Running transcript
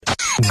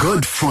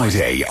Good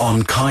Friday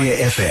on Kaya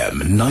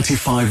FM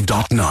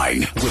 95.9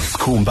 with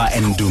Kumba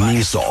and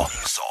Dumiso.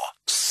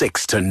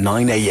 6 to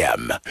 9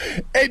 a.m.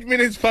 8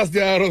 minutes past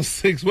the hour of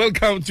 6.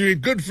 Welcome to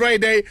it. Good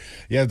Friday.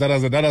 Yes, that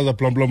was a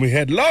plum we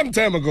had long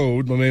time ago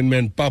with my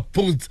man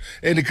Paput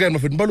and the kind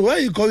of it. But where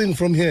are you going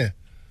from here?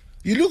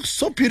 You look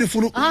so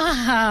beautiful.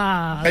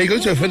 Are you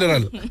going to a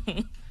funeral?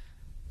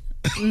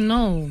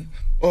 No.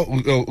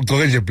 Oh,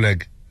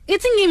 black.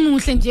 It's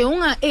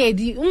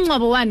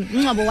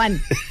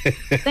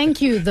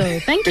Thank you, though.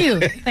 Thank you.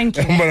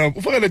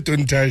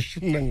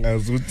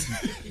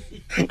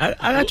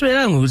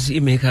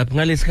 Makeup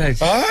what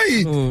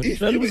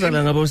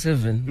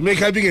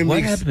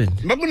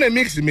happened?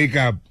 Mix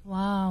makeup.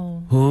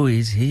 Wow. Who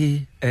is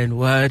he and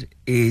what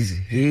is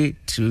he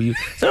to you?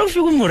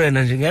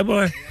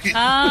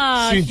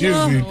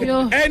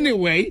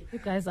 Anyway, you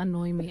guys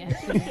annoy me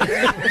actually.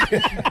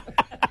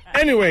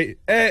 Anyway,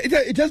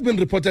 it has been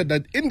reported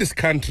that in this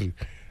country,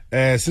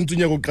 since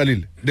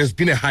there's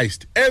been a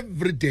heist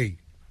every day.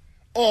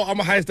 I'm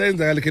a heist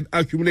that can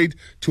accumulate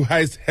to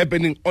heists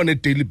happening on a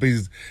daily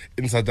basis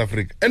in South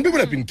Africa. And people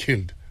have been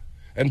killed.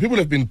 And people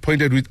have been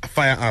pointed with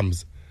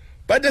firearms.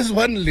 But there's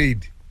one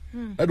lady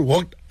that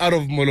walked out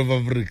of Mall of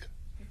Africa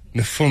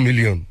in 4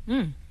 million.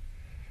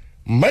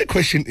 My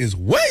question is,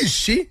 where is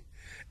she?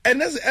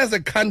 And as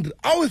a country,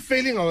 are we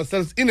failing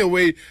ourselves in a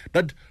way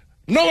that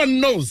no one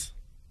knows?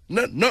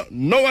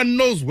 No one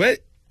knows where.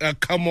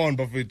 Come on,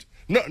 Buffett.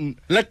 No,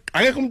 like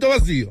I come to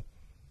you.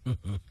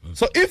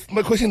 So if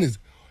my question is,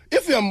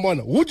 if you're a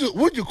man, would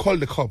you call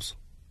the cops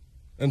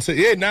and say,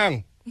 "Hey,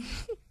 nang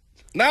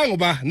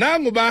ba,"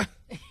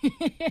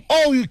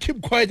 or you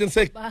keep quiet and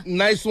say,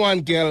 "Nice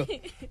one, girl,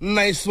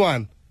 nice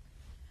one."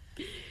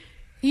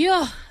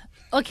 Yeah,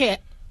 okay.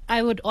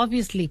 I would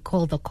obviously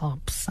call the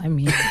cops. I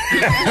mean,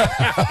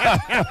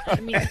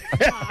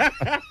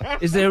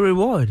 is there a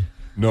reward?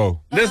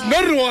 No. There's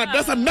no reward.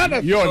 That's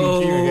another thing.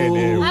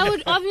 I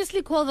would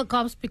obviously call the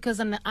cops because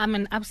I'm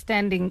an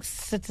upstanding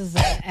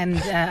citizen and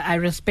I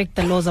respect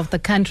the laws of the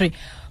country.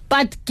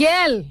 But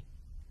girl,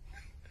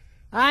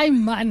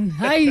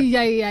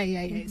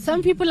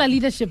 some people are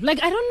leadership. Like,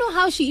 I don't know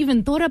how she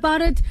even thought about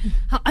it.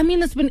 I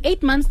mean, it's been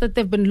 8 months that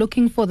they've been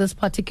looking for this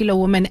particular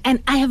woman,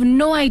 and I have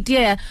no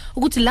idea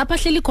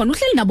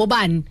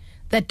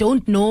that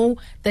don't know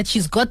that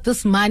she's got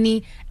this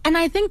money. And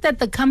I think that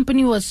the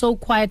company was so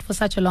quiet for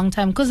such a long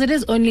time because it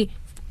is only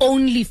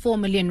 4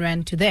 million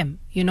rand to them,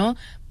 you know.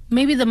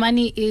 Maybe the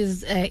money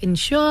is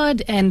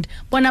insured and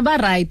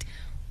bonaba right.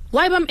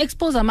 Why bam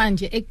expose a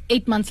manje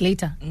 8 months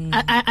later?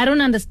 I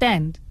don't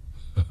understand.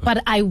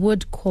 But I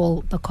would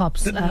call the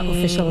cops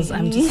officials.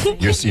 I'm just saying.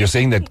 You're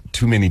saying that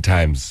too many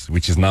times,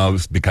 which is now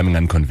becoming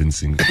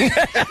unconvincing.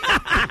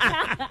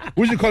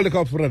 Would you call the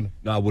cops, friend?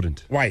 No, I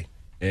wouldn't. Why?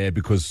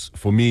 Because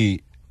for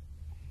me,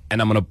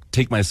 and I'm going to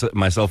take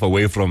myself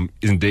away from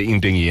and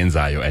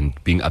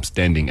being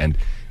upstanding, and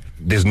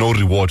there's no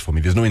reward for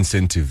me. There's no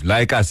incentive.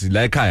 Like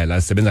Kaya,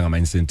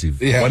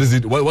 incentive. Yeah. What is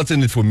it? What's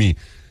in it for me?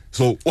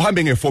 So, I'm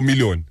being 4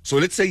 million. So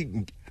let's say,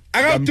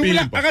 and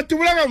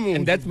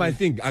that's my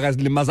thing.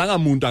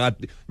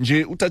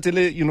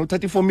 You know,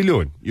 34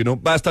 million. You know,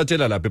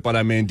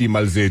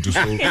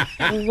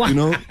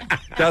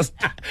 just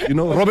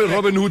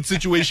Robin Hood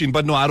situation.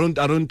 But no, I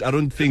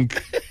don't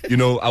think, you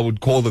know, I would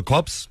call the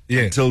cops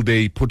until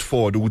they put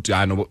forward.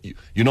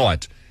 You know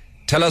what?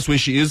 Tell us where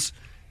she is.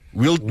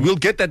 We'll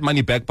get that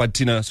money back. But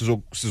Tina, at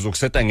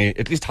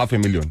least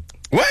 500,000.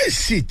 Where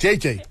is she,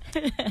 JJ?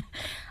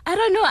 I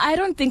don't know. I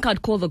don't think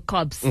I'd call the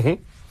cops.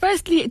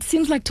 Firstly, it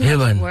seems like too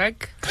much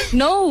work.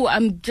 No,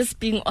 I'm just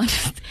being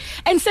honest.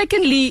 And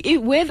secondly,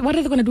 what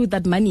are they going to do with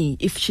that money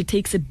if she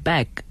takes it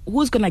back?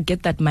 Who's going to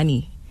get that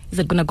money? Is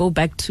it going to go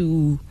back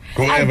to...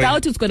 I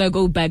doubt it's going to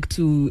go back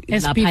to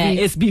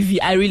SBV.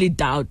 I really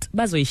doubt.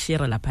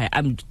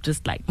 I'm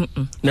just like...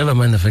 Never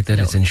mind the fact that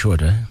it's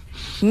insured, eh?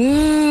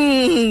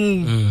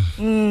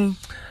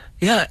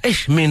 Yeah,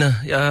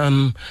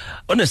 Mina,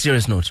 on a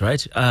serious note,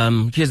 right?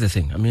 Here's the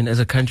thing. I mean, as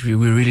a country,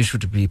 we really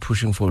should be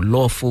pushing for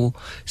lawful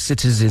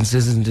citizens,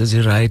 isn't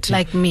it right?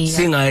 Like me.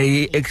 Seeing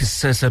I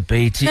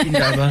exacerbate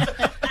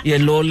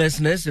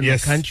lawlessness in the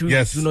country.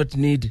 Yes. We do not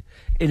need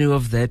any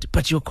of that.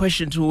 But your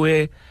question to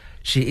where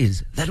she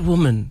is, that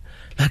woman,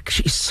 like,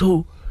 she's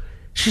so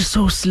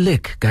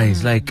slick,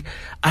 guys. Like,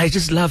 I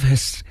just love her.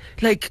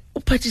 Like,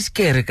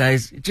 upati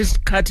guys.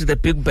 Just cut the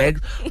big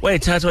bags, where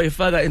it's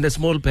in the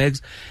small bags,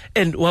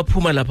 and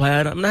wapuma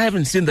lapayana. I mean, I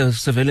haven't seen the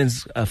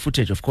surveillance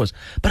footage, of course,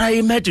 but I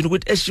imagine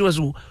as she was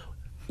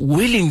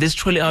wheeling this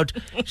trolley out,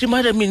 she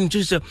might have been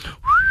just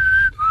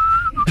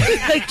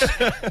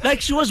like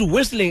she was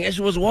whistling as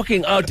she was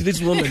walking out. This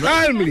woman,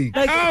 Calmly.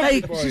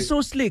 Like she's so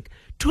slick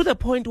to the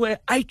point where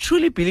I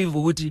truly believe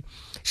Woody,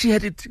 she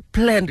had it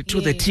planned to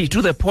the T,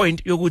 to the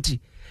point. Yoguti,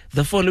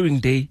 the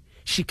following day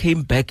she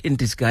came back in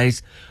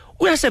disguise.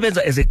 Uyasebenza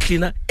as a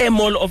cleaner, a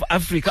Mall of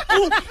Africa.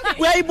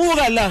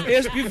 Uyayibuka la,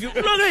 SPV.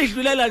 Uloke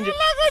idlulela nje.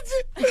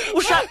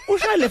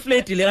 Usha le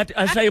flat le ngathi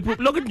ashaye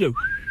look at you.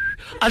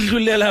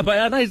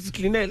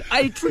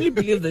 I truly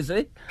believe this,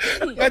 eh?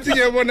 That's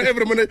every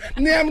morning.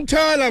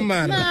 Niamtola,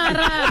 man.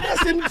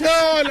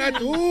 Nasimtola.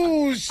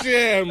 Oh,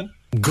 shame.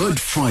 Good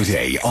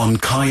Friday on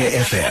Kaya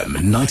FM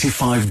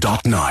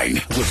 95.9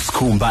 with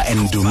Skumba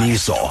and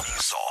Dumiso.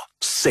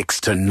 6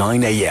 to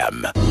 9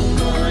 a.m.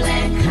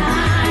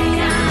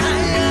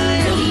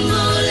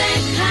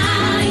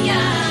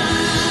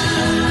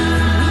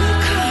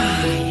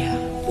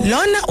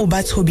 Lona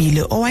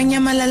ubathobile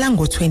owanyamalala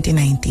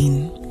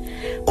ngo-2019.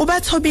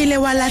 Ubathobile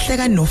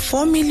walahleka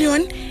no-4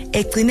 million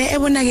egcine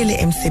ebonakele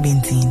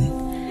emsebenzini.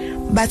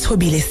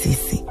 Bathobile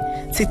sisi,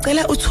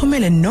 sicela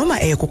uthumele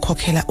noma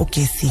eyokukhokhela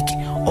ugesiki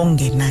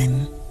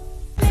ongenani.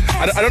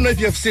 I don't know if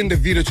you have seen the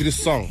video to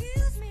this song.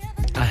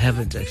 I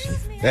haven't actually.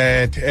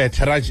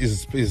 Taraj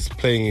is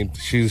playing it.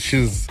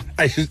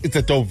 It's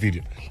a dope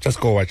video. Just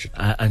go watch it.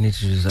 I need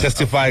to use that.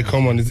 Testify,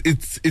 come on.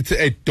 It's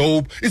a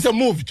dope. It's a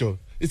movie, Joe.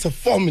 It's a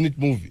 4-minute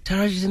movie.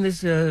 Taraj is in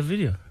this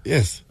video?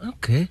 Yes.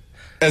 Okay.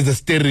 As the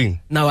steering.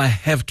 Now I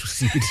have to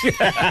see it.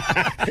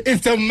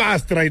 It's a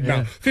must right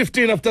now.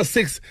 15 after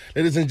 6.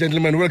 Ladies and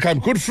gentlemen, welcome.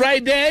 Good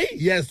Friday.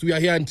 Yes, we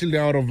are here until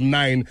the hour of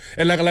 9.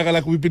 And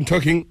like we've been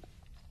talking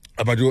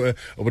about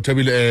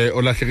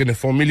Olashekene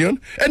 4 million.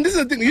 And this is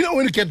the thing, you know,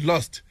 when you get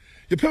lost,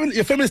 your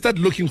family start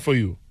looking for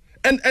you.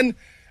 And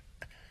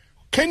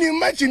can you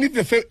imagine if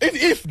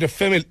the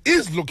family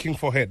is looking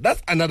for her?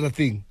 That's another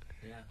thing.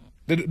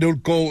 They'll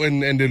go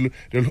and they'll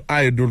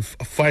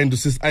find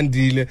Sis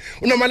Andile.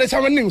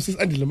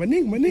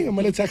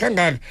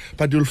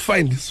 But you'll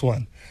find this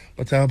one.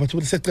 But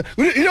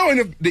you know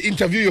when they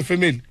interview your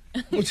family.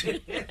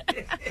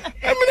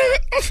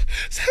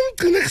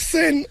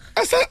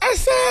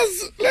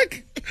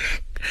 Like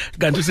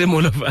Can't you say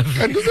more of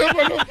Africa?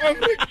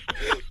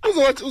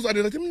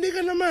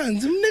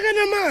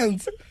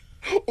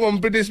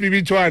 British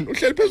BB1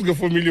 uhleli phezu ke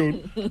 4 million.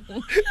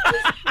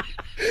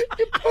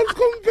 Iphansi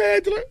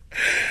kompetha.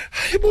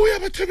 Hayibuya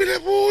bathobile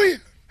buya.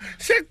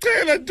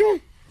 Siyacela tu.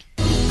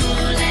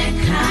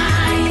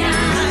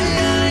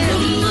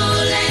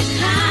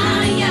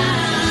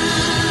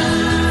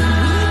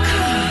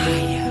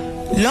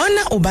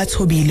 Lona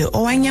ubathobile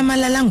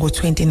owanyamalala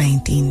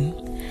ngo-2019.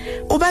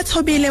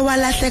 Ubathobile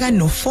walahleka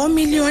no-4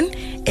 million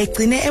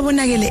egcine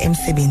ebonakele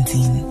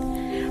emsebenzini.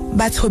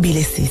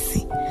 Bathobile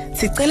sisi,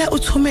 sicela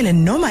uthumele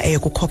noma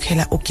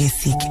eyokukhokhela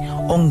ugesiki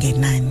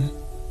ongenani.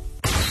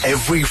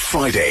 Every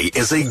Friday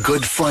is a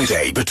Good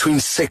Friday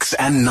between 6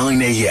 and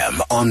 9 a.m.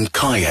 on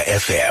Kaya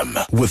FM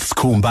with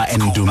Skumba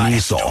and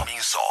Dumiso.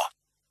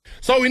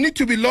 So we need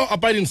to be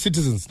law-abiding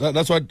citizens.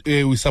 That's what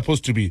we're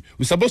supposed to be.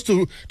 We're supposed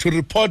to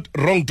report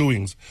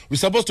wrongdoings. We're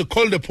supposed to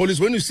call the police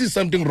when we see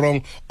something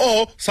wrong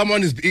or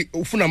someone is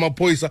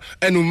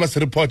and we must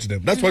report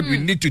them. That's what we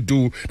need to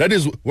do. That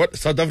is what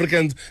South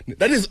Africans,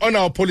 that is on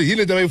our policy.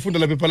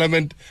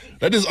 Parliament.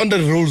 That is on the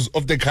rules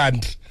of the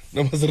country.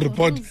 We must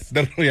report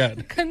the rules of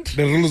the country.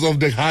 The rules of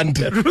the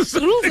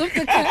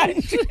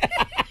country.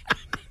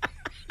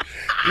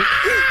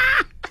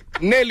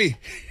 Nelly.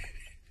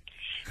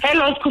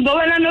 Hello, Skumba.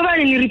 When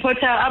nobody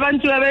reporter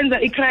abantu abenza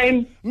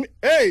crime.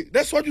 Hey,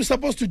 that's what you're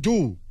supposed to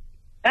do.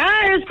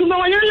 Skumba,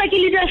 when you're like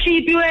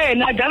leadership,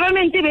 the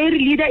government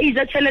leader is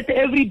a challenge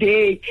every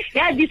day.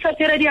 Yeah,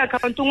 disappear the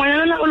account. When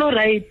you're all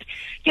right,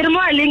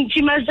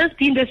 she must just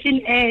be in the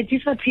scene.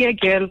 Disappear,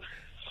 girl.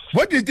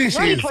 What do you think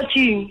she is?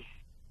 Reporting.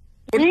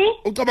 Well,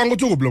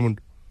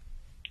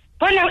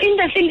 now in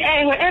the thin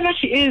air, wherever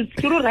she is,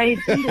 you're right.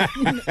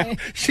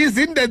 She's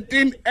in the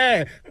thin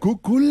air.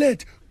 Google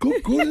it. I'll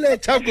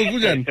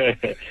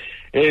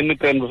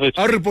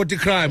report the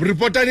crime.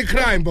 Report any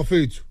crime,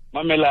 Buffet.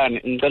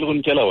 Mamelani, ngicela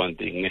ukunitshela one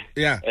thing ne.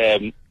 Yeah.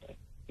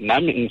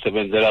 Nami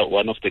ngisebenzela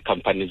one of the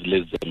companies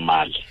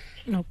lezemali.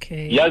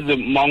 Okay. Yazi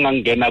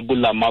mawungangena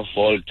kulama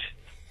vault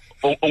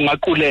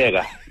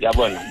ungaquleka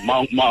yabona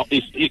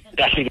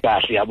kahle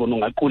kahle yabona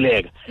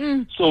ungaquleka.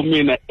 So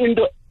mina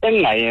into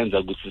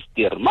engayenza ku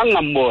sister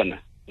mangambona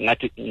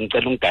ngathi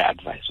ngicela ungaya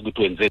advice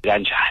ukuthi wenze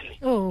kanjani.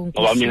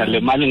 Ngoba mina le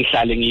mali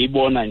ngihlale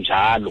ngiyibona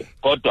njalo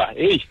kodwa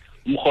hey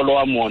umholo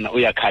wami wona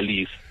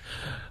uyakhalisa.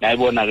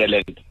 Nayibona ke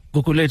lento.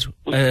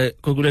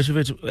 Gugulethu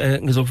bethu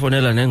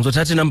ngizokufonela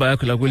ngizothatha inamba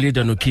yakho la ku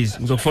leader no keys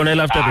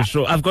ngizokufonela after the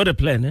show. I've got a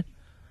plan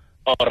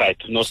All right,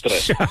 no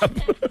stress.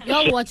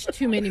 Y'all watch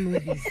too many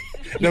movies.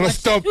 Never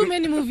stop. Too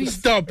many movies.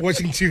 Stop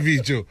watching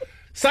TV, Joe.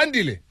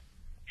 Sandile.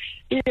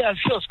 Yeah,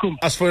 sure, Skumba.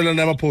 Asifonela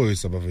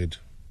namaphoyisa bafethu.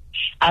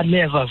 I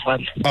never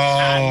found.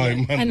 Oh,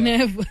 man. I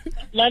never.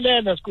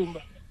 Lalela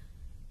Skumba.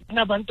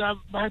 Nabantu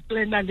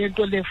baplana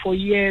lento le for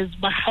years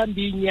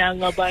bahamba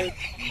inyanga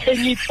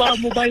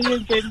enyifamu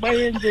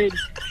bayenzeni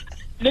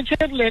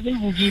lechelele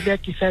ngile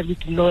kisali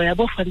no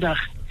yabo fanda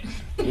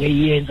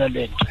yeyenza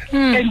lento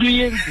and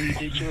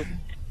uyenzile nje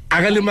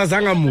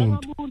akalimazanga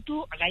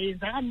umuntu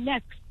akayenza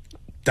next.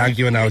 Thank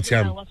you now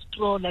Tim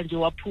wastrola nje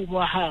waphuma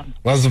wahamba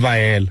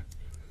wasivayela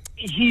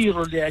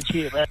hero le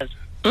achira.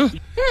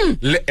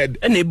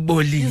 Remember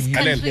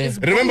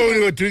when we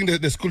were doing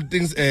the school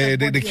things,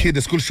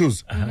 the school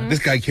shoes? This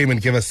guy came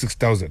and gave us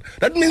 6,000.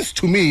 That means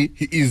to me,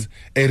 he is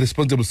a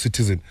responsible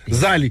citizen.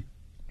 Zali.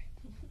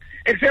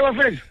 Ekuseba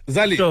friend.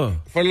 Zali, Sure.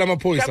 fonela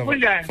amaphoyisa.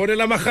 Siyabulala.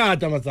 Fonela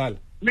amagata mazala.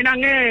 Mina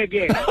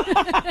ngeke.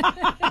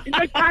 Into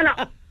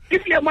eqala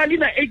if le mali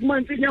na 8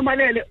 months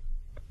inyamalele.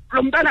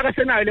 Lo mntana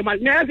akasenayo le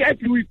mali. Ngiyazi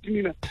ayibluit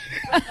mina.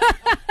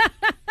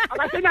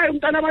 Akasenayo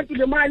umntana abantu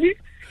le mali.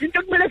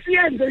 Into kumele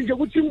siyenze nje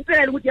ukuthi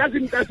imcele ukuthi yazi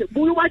mntase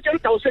buya ubatshela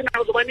ukuthi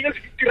awusenayo uzobanikeza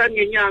 50 rand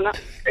ngenyanga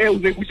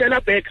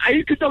uzekushela back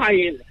ayikho into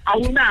ongayenza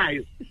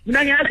awunayo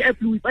mina ngiyazi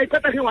ayibluit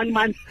bayiqeda nge1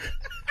 month.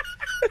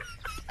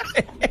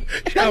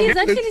 But he's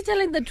actually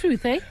telling the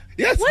truth, eh?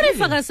 Yes. What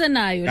if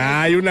akasenayo?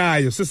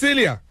 Unayo.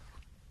 Cecilia.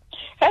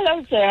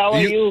 Hello, sir. How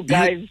are you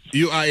guys?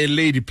 You are a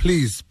lady.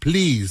 Please. Do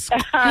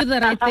the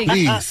right thing.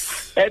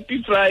 Please.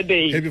 Happy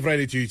Friday. Happy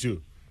Friday to you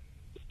too.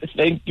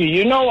 Thank you.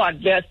 You know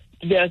what? There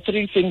are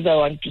 3 things I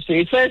want to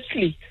say.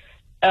 Firstly,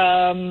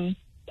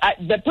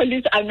 the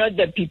police are not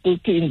the people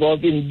to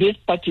involve in this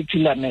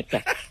particular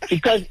matter.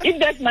 Because if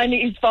that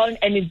money is found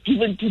and is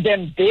given to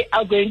them, they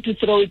are going to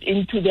throw it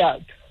into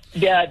their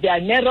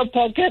narrow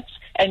pockets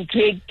and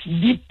create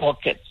deep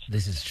pockets.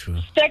 This is true.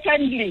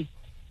 Secondly,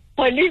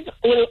 police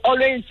will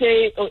always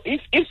say, or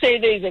if say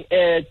there is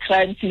a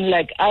crime scene,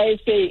 like I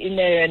say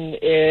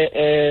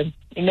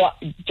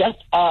just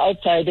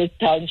outside the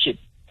township,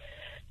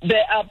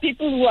 there are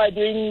people who are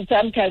doing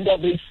some kind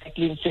of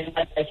recycling. So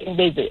I think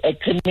there's a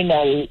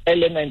criminal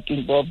element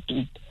involved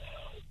with.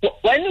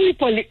 When we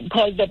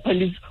called the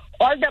police,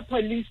 all the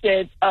police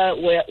said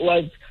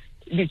was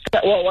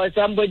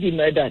somebody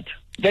murdered.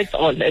 That's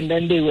all, and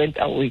then they went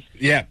away.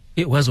 Yeah,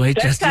 it was white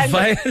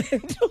justified.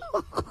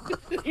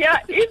 Yeah,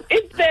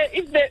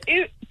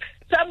 if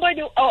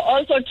somebody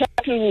also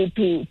tried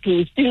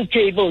to steal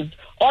cables,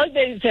 all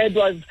they said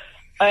was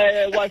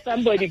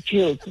somebody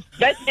killed.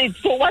 That's it.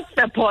 So what's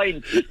the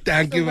point?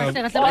 Thank you, ma'am.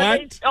 Or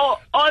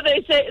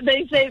they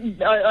say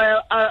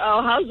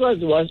our house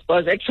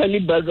was actually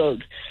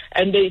burgled,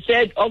 and they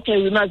said, okay,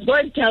 we must go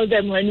and tell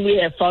them when we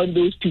have found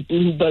those people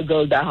who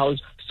burgled the house.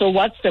 So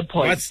what's the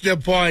point? What's the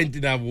point?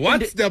 It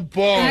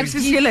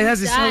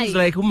sounds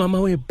like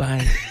Mama we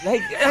buy.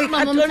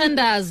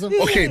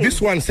 Okay, this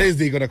one says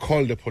they're gonna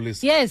call the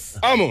police. Yes.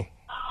 Amo.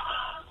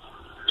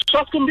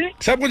 Sokumbi?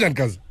 Sabujan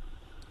kazi.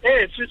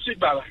 Sweet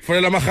baba.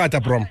 Fonela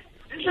magata prom.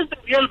 This is the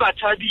real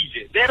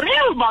Bathi. The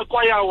real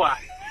Makwayawa.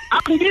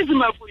 Angizi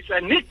mafuyisa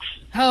nix.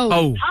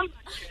 How?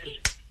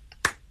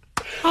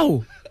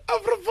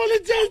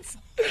 Apologize.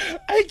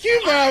 I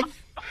give up.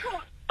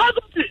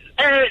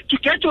 To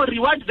get your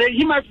reward,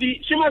 she must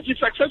be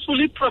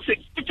successfully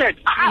prosecuted.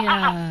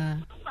 Yeah.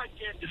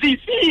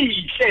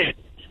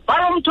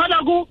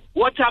 Baromtholaku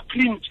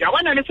waterprint.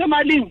 Yabona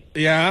lesemalini.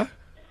 Yeah.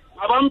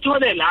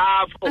 Abamthole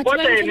lapho.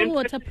 Kodwa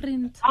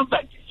waterprint.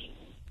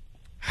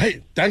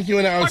 Hey, thank you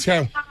when I was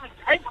here.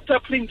 I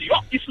waterprint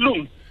yo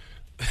isilungu.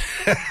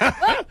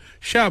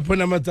 Sharp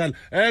wena matsala.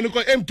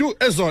 Niko M2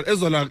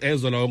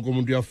 ezola wonke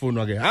umuntu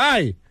uyafunwa ke.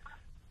 Hayi.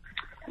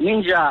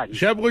 Ninjani?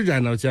 Sharp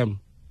kunjani awuthami?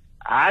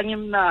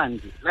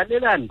 Angimnandi.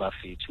 Lalelani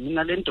bafethu.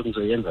 Mina lento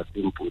ngizoyenza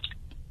simple.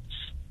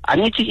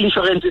 Angithi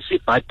insurance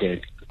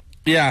isibhadele.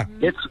 Yeah.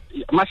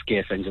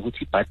 Masigesa nje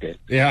ukuthi ibhadele.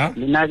 Yeah.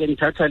 Mina ke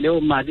ngithatha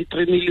leyo mali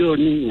 3 million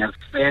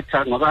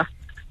ngiyasifetha ngoba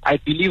I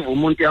believe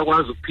umuntu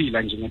yakwazi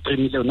ukuphila nje nge3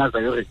 million naza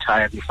yo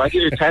retire. Ngifake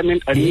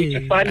retirement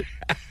annuity fund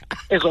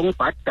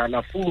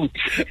ezongibhadala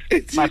futhi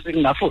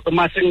masengina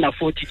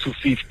 40 to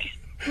 50.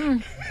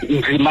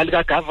 Imali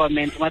ka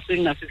government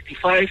masengina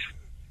 65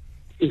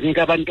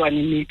 izinga abantwana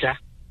imeter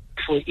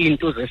for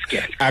into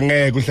zesikele.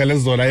 Angeke uhlale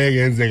zona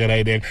yengenzeka la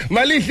yena.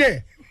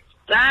 Malihle.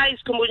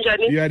 Guys,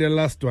 kumbunjani? You are the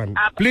last one.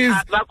 Please.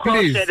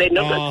 They're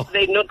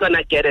not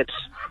gonna get it.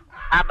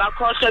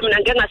 Abakhohle mina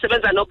ngeke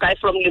ngasebenza no guy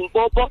from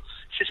Limpopo.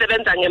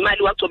 Sisebenza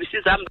ngemali wagcobisa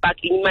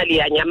izambaki imali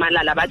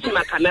yanyamalala bathi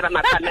makamera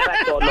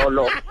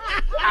dololo.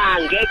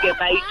 Angeke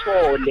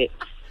bayithole.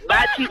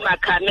 Bathi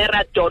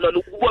makamera dololo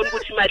ukubona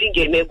ukuthi imali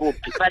ingene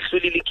kuphi.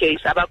 Bahlulile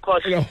icase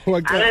abakhohle.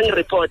 Angeke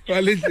report.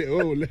 Malihle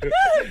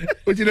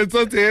uthi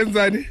letsotsi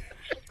yenzani?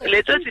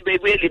 Letsotsi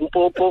bebuye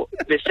Limpopo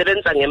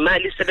besebenza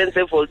ngemali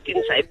isebenza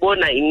evoltini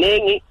sayibona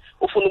inengi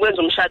ufuna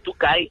ukwenza umshado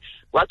uguy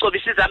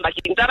wagcobisa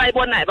izambaki into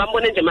abayibonayo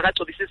bambone nje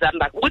makagcobisa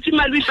izambaki ukuthi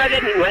imali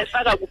uyifake nini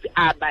wayifaka kuphi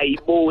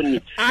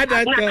abayiboni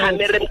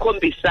akunakamera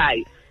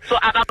emkhombisayo so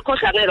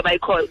abakhohle angeke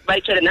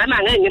bayitshele nami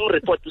angeke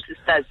ngimreport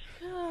usisters.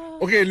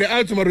 Okay,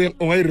 le tomorrow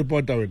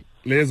ungayireporta wena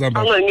le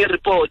zambaki. Angeke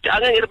ngireport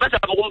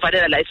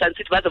kumvalela license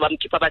sithi baze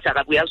bamkhipha bathi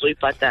akabuya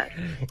azoyibhadala.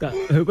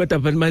 Kodwa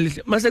phela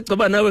Malihle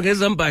masegcoba nawe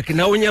ngezambaki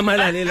nawe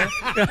unyamalale la.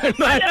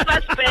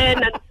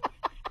 Basipena.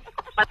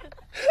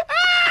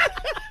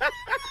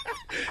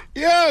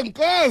 Yeah,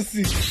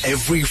 Nkosi.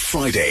 Every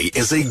Friday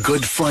is a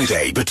Good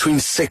Friday between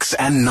 6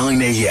 and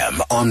 9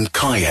 a.m. on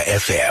Kaya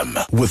FM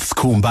with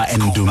Skhumba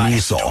and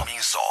Dumiso.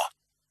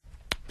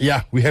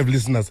 Yeah, we have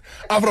listeners.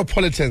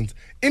 Afropolitans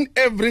in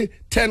every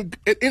 10,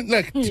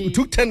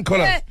 took 10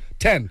 callers.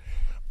 10.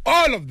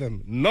 All of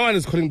them. No one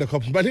is calling the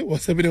cops. But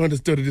what's happening on the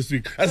story this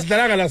week? As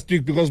last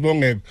week because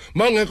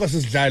Mongeko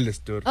is the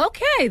story.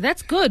 Okay,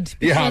 that's good.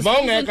 Yeah,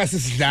 Mongeko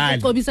is the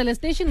Kobisale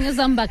station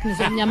ngezambaki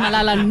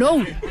nizonyamalala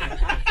no.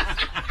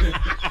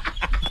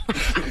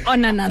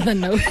 On another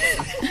note.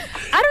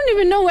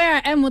 even know where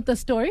I am with the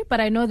story,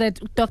 but I know that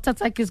Dr.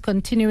 Tsak is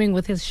continuing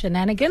with his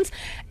shenanigans.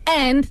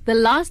 And the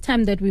last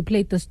time that we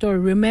played the story,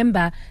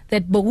 remember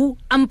that Bogu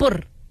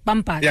Ampur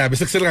Bampak. Yeah,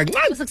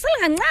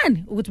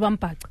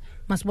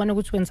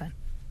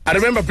 I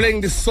remember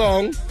playing this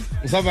song.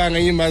 It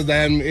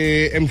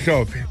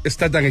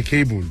started a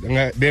cable.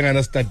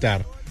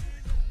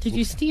 Did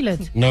you steal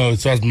it? No,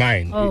 it was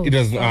mine. Oh. It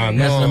was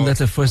no. That's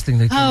the first thing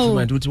that came to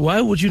mind.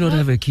 Why would you not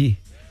have a key?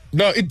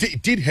 No, it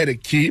did have a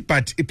key,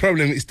 but the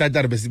problem is that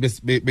I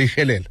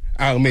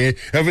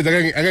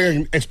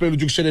explain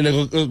to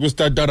you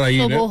start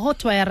So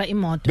hot wire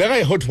remote.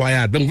 Very hot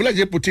wire. Then will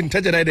I put in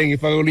touch riding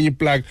if I only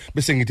plug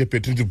missing it a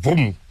bit into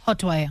boom.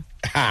 Hot wire.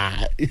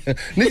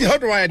 Need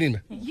hot wire in.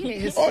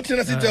 Yes. Oh, did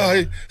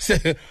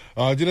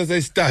I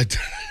say start?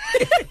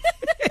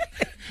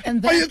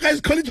 And why you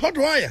guys call it hot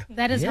wire?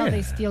 that is how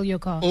they steal your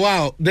car.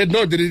 Wow.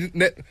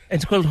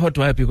 It's called hot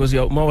wire because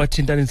your mama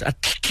tintan is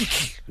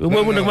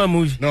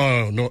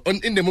No.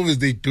 In the movies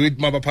they do it.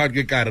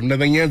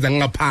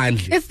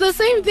 It's the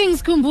same thing,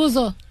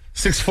 Skumbuzo.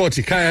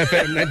 640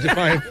 KFM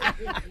 95.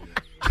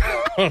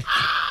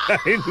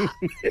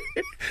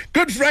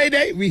 Good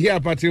Friday. We here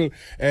up until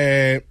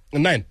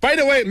 9. By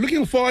the way,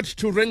 looking forward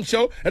to Rain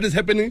Show that is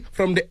happening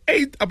from the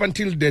 8th up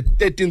until the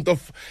 13th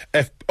of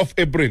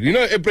April. You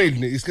know,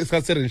 April is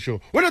Rain Show.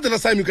 When was the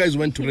last time you guys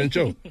went to Rain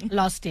Show?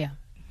 Last year.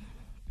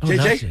 JJ?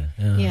 last year,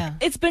 Yeah.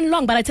 It's been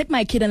long, but I take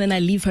my kid and then I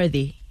leave her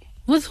there.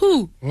 With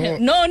who?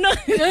 No.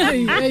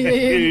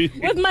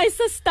 With my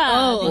sister.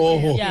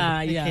 Oh,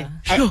 okay. Yeah.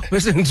 Sure,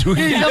 listen to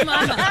it.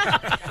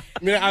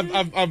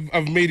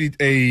 I've made it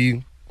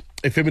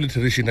a family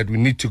tradition that we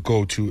need to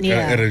go to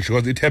Rain Show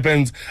because it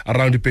happens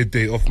around the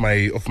birthday of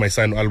my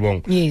son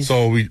Albong. Yes.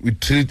 So we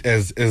treat it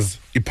as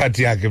a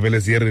party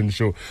as here in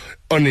show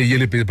on a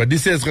yearly basis. But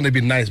this year is going to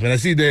be nice, man. I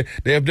see they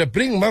have to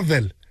bring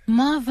Marvel.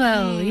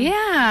 Marvel,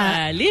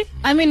 yeah. Really?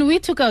 I mean, we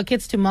took our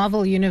kids to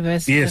Marvel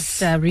Universe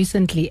just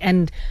recently,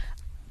 and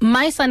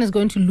my son is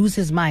going to lose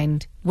his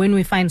mind when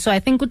we find. So I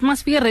think it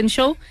must be a Rain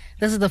Show.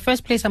 This is the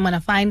first place I'm going to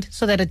find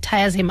so that it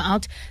tires him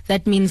out.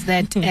 That means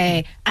that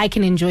I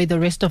can enjoy the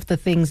rest of the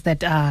things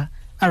that are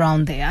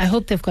around there. I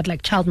hope they've got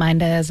like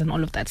childminders and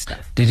all of that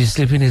stuff. Did he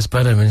sleep in his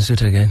Spider-Man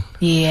suit again?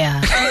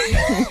 Yeah.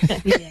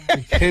 He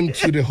came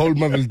to the whole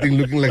Marvel thing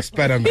looking like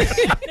Spider-Man.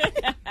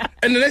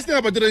 And the next thing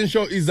about the Rain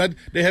Show is that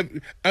they have.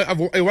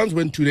 I once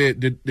went to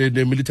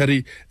the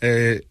military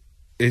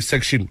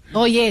section.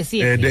 Oh yes.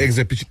 The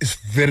exhibition is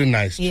very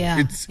nice. Yeah,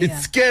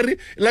 it's scary.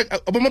 Like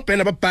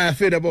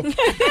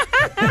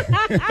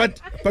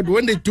but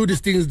when they do these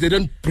things, they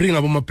don't bring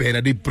Aboma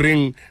Pena. They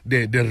bring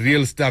the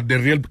real stuff, the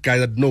real guys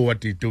that know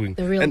what they're doing.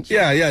 The real. And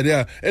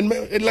yeah. And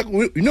like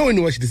you know when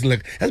you watch this,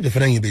 like that's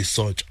before you be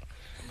such.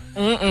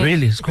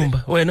 Really,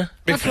 Skumba? When?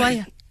 That's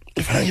why.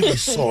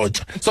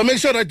 So make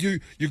sure that you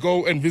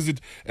go and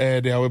visit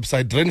their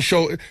website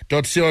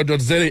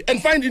renshow.co.za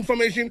and find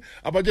information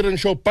about the Rain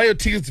Show. Buy your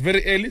tickets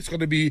very early. It's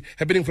going to be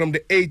happening from the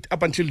 8th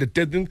up until the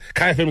 13th.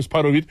 KFM is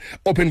part of it.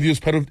 Open View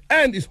is part of it.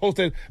 And it's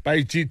hosted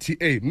by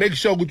GTA. Make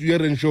sure go to your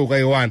Rain Show.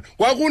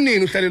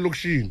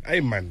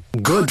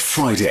 Good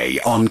Friday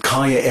on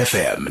Kaya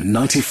FM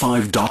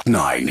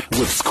 95.9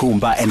 with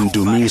Skumba and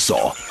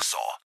Dumiso.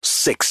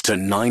 6 to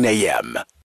 9 a.m.